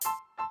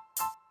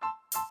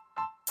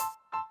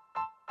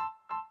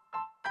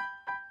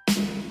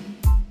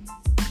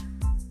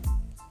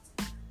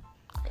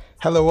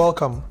Hello,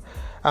 welcome.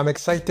 I'm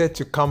excited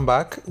to come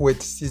back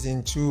with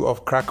season 2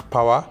 of Crack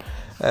Power.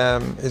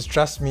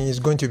 Trust me, it's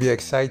going to be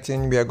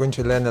exciting. We are going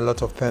to learn a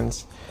lot of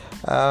things.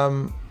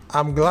 I'm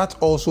glad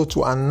also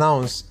to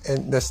announce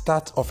the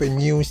start of a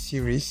new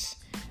series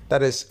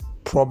that is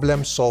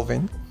problem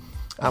solving.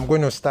 I'm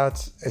going to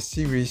start a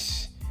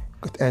series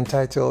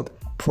entitled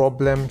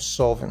Problem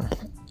Solving.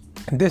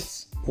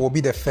 This will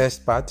be the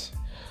first part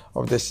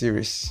of the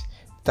series.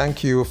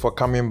 Thank you for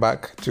coming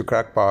back to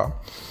Crack Power.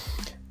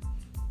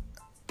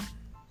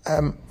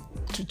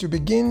 To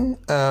begin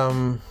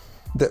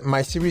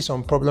my series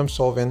on problem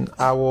solving,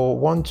 I will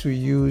want to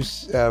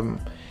use a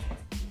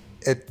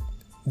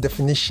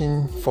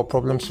definition for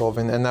problem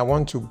solving, and I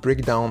want to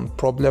break down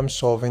problem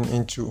solving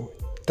into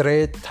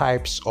 3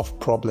 types of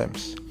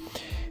problems.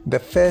 The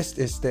first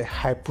is the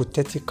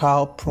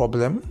hypothetical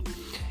problem,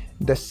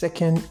 the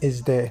second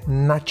is the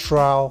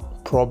natural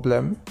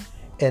problem,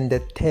 and the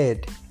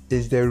third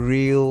is the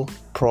real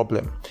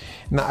problem.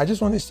 Now, I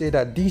just want to say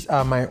that these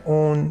are my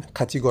own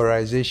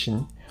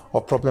categorization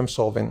of problem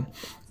solving,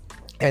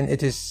 and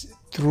it is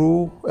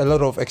through a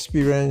lot of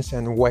experience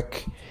and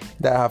work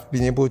that I have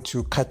been able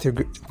to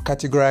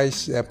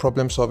categorize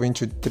problem solving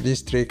to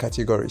these 3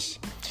 categories.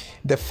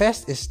 The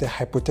first is the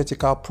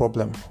hypothetical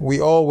problem.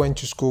 We all went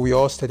to school, we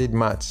all studied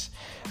maths.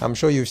 I'm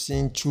sure you've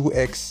seen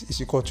 2x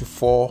is equal to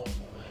 4.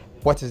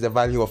 What is the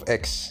value of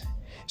x?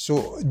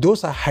 So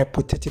those are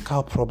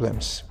hypothetical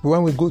problems.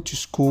 When we go to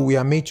school, we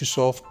are made to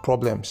solve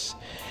problems.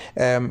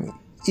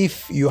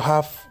 If you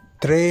have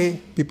 3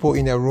 people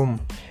in a room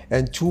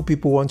and 2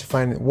 people want to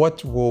find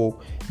what will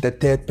the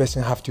third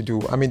person have to do,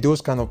 those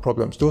kind of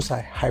problems, those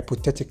are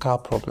hypothetical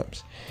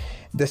problems.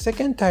 The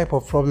second type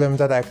of problem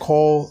that I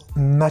call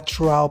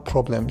natural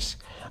problems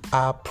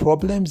are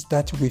problems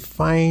that we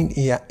find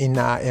in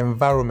our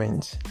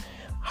environment,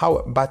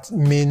 but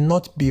may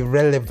not be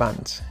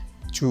relevant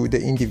to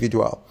the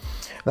individual.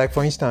 Like,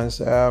 for instance,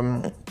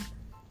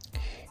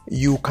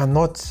 you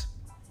cannot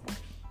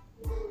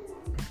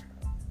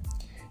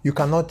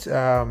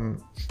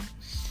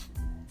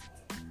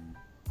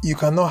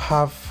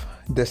have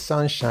the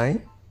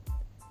sunshine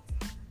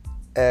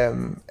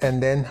and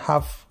then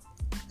have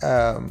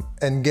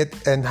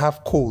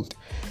cold.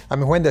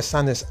 When the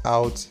sun is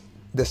out,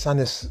 the sun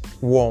is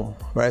warm,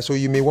 right? So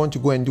you may want to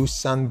go and do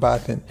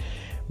sunbathing,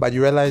 but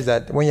you realize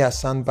that when you are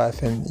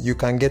sunbathing, you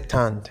can get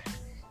tanned.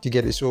 You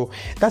get it? So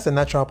that's a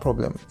natural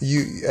problem.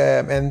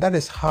 And that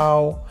is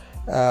how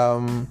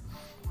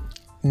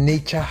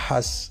nature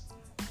has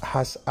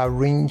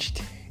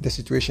arranged the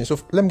situation. So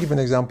let me give an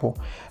example.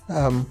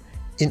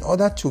 In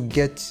order to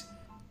get,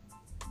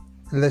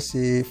 let's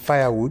say,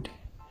 firewood,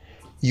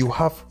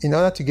 in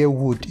order to get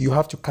wood, you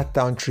have to cut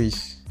down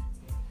trees.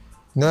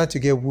 In order to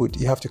get wood,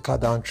 you have to cut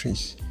down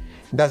trees.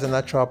 That's a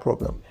natural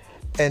problem.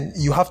 And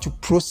you have to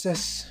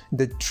process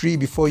the tree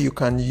before you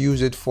can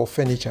use it for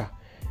furniture.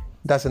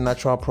 That's a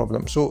natural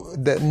problem. So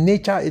the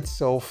nature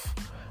itself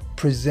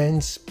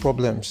presents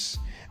problems.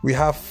 We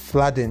have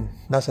flooding.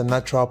 That's a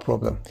natural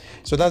problem.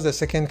 So that's the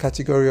second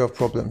category of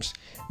problems.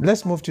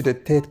 Let's move to the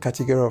third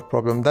category of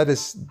problem. That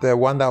is the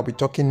one that I'll be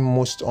talking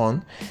most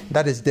on.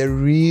 That is the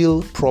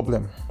real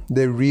problem.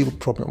 The real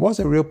problem. What's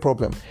a real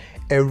problem?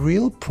 A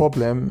real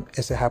problem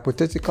is a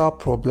hypothetical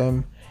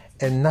problem,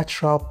 a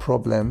natural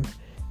problem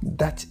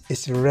that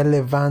is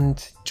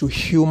relevant to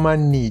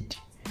human need.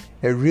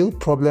 A real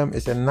problem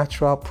is a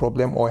natural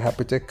problem or a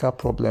hypothetical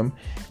problem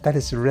that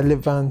is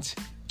relevant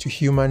to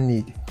human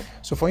need.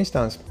 So, for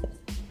instance,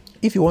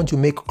 if you want to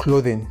make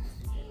clothing,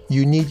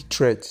 you need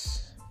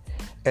threads.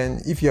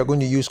 And if you are going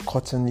to use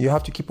cotton, you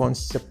have to keep on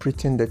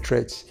separating the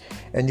threads.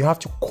 And you have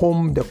to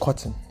comb the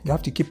cotton. You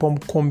have to keep on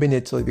combing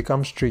it till it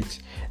becomes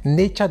straight.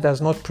 Nature does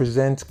not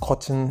present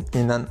cotton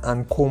in an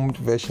uncombed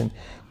version.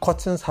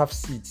 Cottons have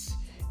seeds.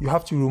 You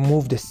have to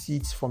remove the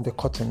seeds from the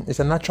cotton. It's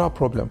a natural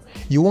problem.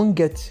 You won't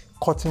get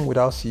cotton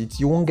without seeds.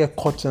 You won't get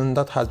cotton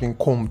that has been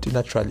combed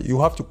naturally. You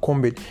have to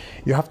comb it.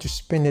 You have to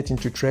spin it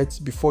into threads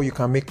before you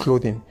can make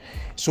clothing.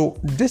 So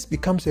this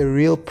becomes a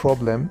real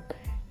problem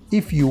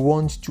if you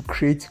want to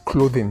create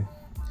clothing.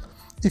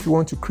 If you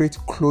want to create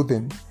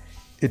clothing,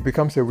 it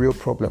becomes a real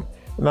problem.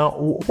 Now,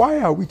 why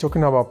are we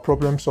talking about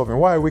problem solving?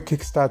 Why are we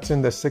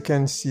kickstarting the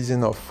second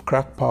season of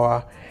Crack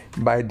Power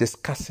by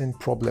discussing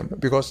problem?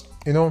 Because,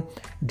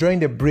 during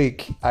the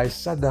break, I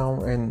sat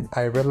down and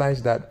I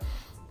realized that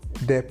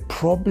the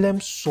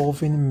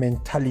problem-solving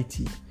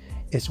mentality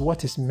is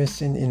what is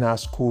missing in our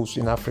schools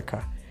in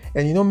Africa.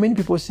 And many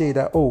people say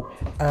that,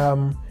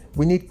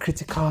 we need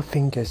critical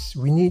thinkers.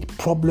 We need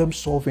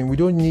problem-solving. We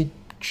don't need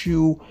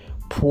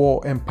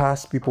poor and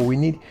past people. We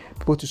need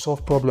people to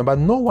solve problems. But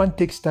no one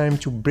takes time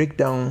to break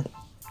down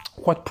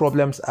what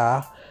problems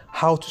are,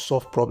 how to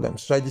solve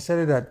problems. So I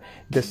decided that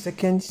the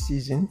second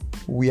season,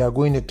 we are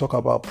going to talk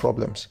about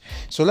problems.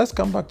 So let's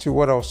come back to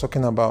what I was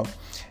talking about.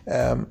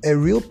 A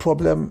real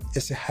problem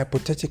is a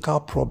hypothetical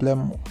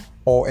problem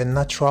or a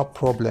natural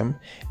problem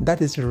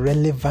that is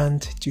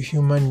relevant to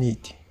human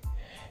need.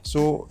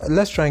 So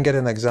let's try and get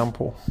an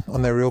example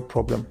on a real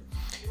problem.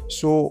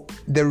 So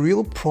the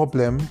real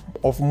problem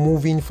of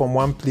moving from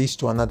one place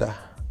to another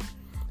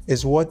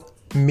is what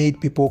made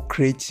people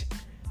create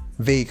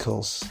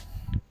vehicles.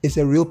 It's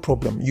a real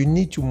problem. You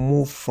need to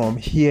move from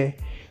here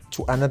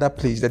to another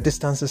place. The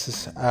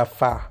distances are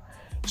far.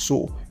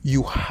 So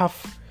you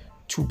have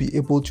to be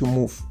able to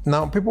move.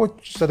 Now, people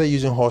started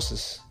using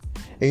horses.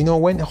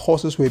 And when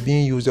horses were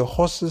being used, the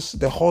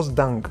horse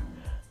dung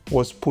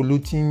was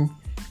polluting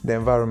the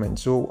environment.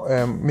 So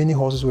many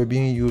horses were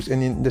being used.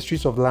 And in the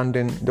streets of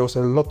London, there was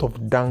a lot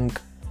of dung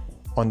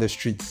on the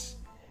streets.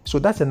 So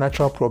that's a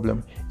natural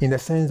problem in the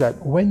sense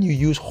that when you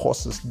use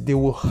horses, they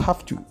will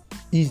have to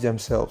ease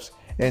themselves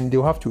and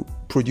they'll have to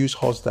produce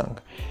horse dung.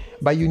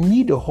 But you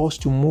need a horse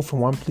to move from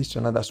one place to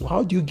another. So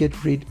how do you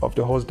get rid of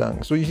the horse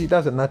dung? So you see,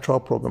 that's a natural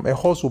problem. A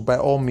horse will by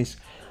all means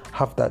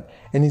have that.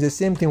 And it's the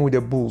same thing with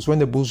the bulls. When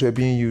the bulls were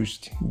being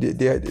used,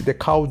 the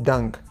cow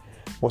dung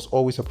was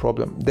always a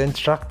problem. Then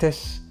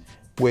tractors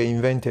were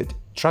invented.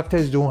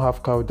 Tractors don't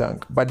have cow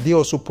dung, but they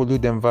also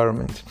pollute the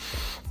environment.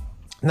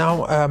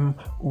 Now,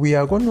 we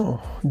are going to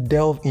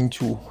delve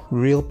into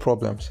real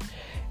problems.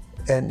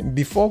 And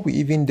before we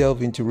even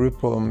delve into real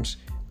problems,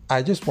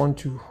 I just want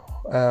to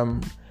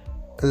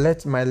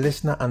let my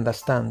listener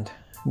understand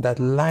that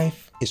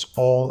life is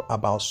all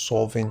about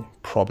solving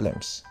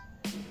problems.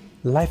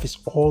 Life is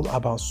all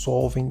about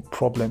solving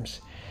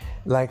problems.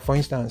 Like, for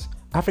instance,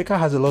 Africa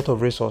has a lot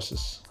of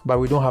resources, but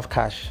we don't have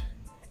cash.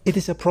 It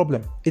is a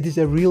problem. It is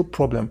a real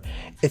problem.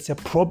 It's a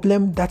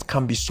problem that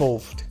can be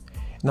solved.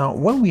 Now,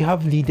 when we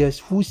have leaders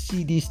who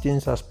see these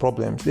things as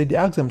problems, they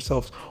ask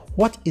themselves,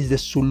 what is the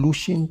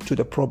solution to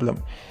the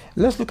problem?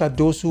 Let's look at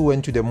those who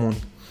went to the moon.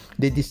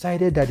 They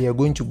decided that they are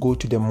going to go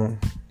to the moon,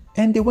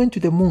 and they went to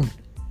the moon.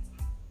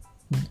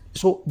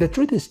 So the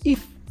truth is,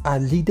 if our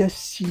leaders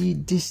see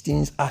these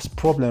things as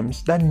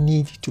problems that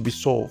need to be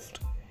solved,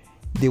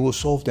 they will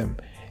solve them.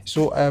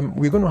 So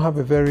we're going to have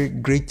a very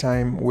great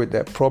time with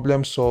the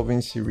problem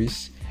solving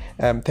series.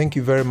 Thank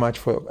you very much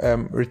for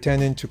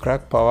returning to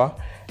Crack Power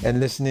and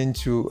listening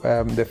to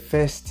the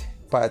first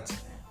part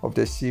of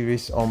the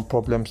series on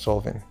problem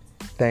solving.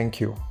 Thank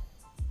you.